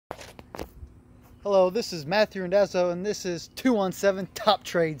Hello, this is Matthew Rendezzo, and this is 217 Top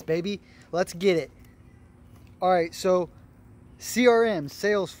Trades, baby. Let's get it. All right, so CRM,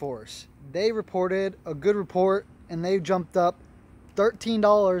 Salesforce, they reported a good report, and they jumped up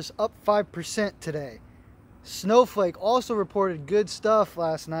 $13, up 5% today. Snowflake also reported good stuff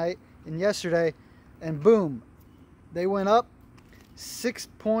last night and yesterday, and boom, they went up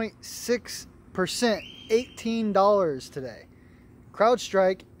 6.6%, $18 today.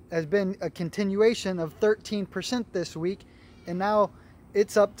 CrowdStrike has been a continuation of 13% this week, and now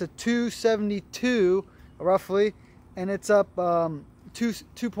it's up to 272 roughly, and it's up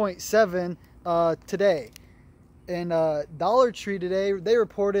 2.7 today. And Dollar Tree today, they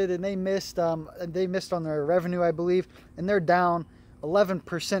reported and they missed on their revenue, I believe, and they're down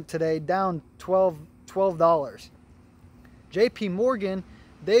 11% today, down $12. JP Morgan,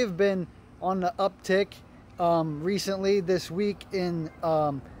 they've been on the uptick recently this week in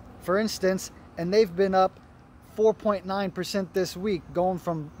for instance, and they've been up 4.9% this week, going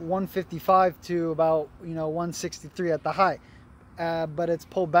from 155 to about 163 at the high, but it's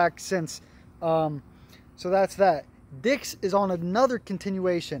pulled back since. So that's that. Dix is on another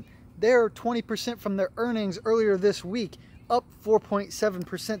continuation. They're 20% from their earnings earlier this week, up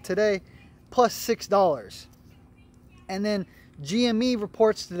 4.7% today, plus $6. And then GME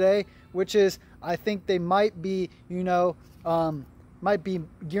reports today, which is, I think they might be, might be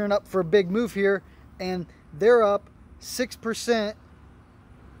gearing up for a big move here, and they're up 6%.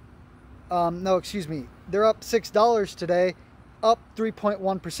 They're up $6 today, up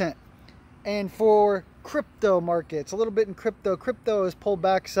 3.1%. And for crypto markets, a little bit in crypto. Crypto has pulled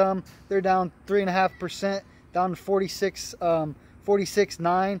back some. They're down 3.5%, down to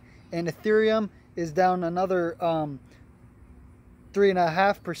 46.9, and Ethereum is down another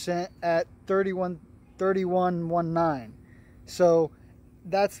 3.5% at 31.19. So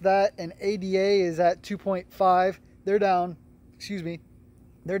that's that. And ADA is at 2.5. They're down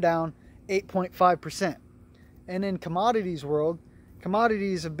 8.5%. And in commodities world,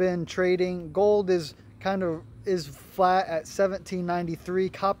 commodities have been trading. Gold is flat at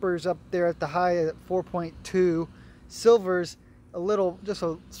 17.93. Copper's up there at the high at 4.2. Silver's just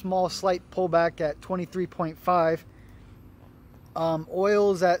a small slight pullback at 23.5.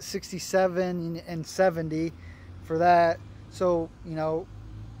 Oil's at 67 and 70 for that. So,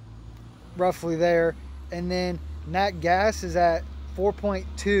 roughly there. And then nat gas is at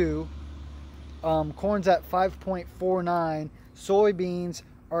 4.2. Corn's at 5.49. Soybeans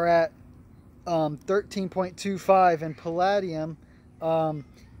are at 13.25, and palladium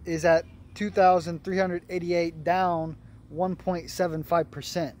is at 2,388, down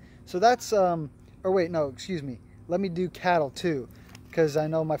 1.75%. So that's let me do cattle too, because I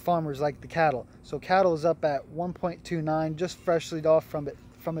know my farmers like the cattle. So cattle is up at 1.29, just freshly off from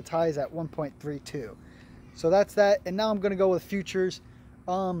its highs at 1.32. So that's that. And now I'm going to go with futures.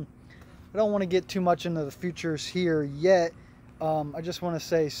 I don't want to get too much into the futures here yet. I just want to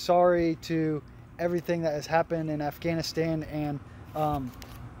say sorry to everything that has happened in Afghanistan, and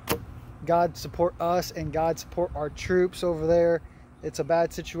God support us and God support our troops over there. It's a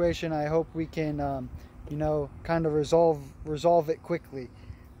bad situation. I hope we can kind of resolve it quickly.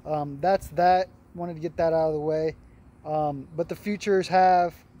 That's that. Wanted to get that out of the way. But the futures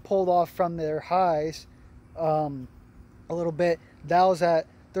have pulled off from their highs a little bit. Dow's at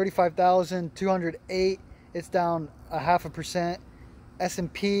 35,208. It's down 0.5%.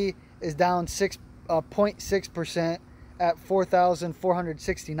 S&P is down 0.6% at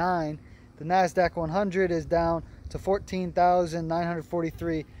 4,469. The Nasdaq100 is down to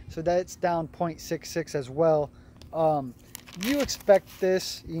 14,943. So that's down 0.66 as well. You expect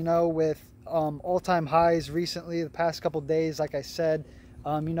this, with all-time highs recently, the past couple days, like I said,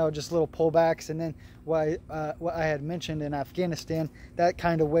 just little pullbacks, and then what I had mentioned in Afghanistan, that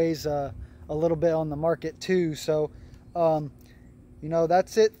kind of weighs a little bit on the market too. So,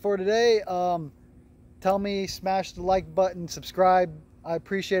 that's it for today. Tell me, smash the like button, subscribe. I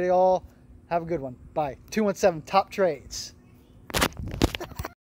appreciate it all. Have a good one. Bye. 217 Top Trades.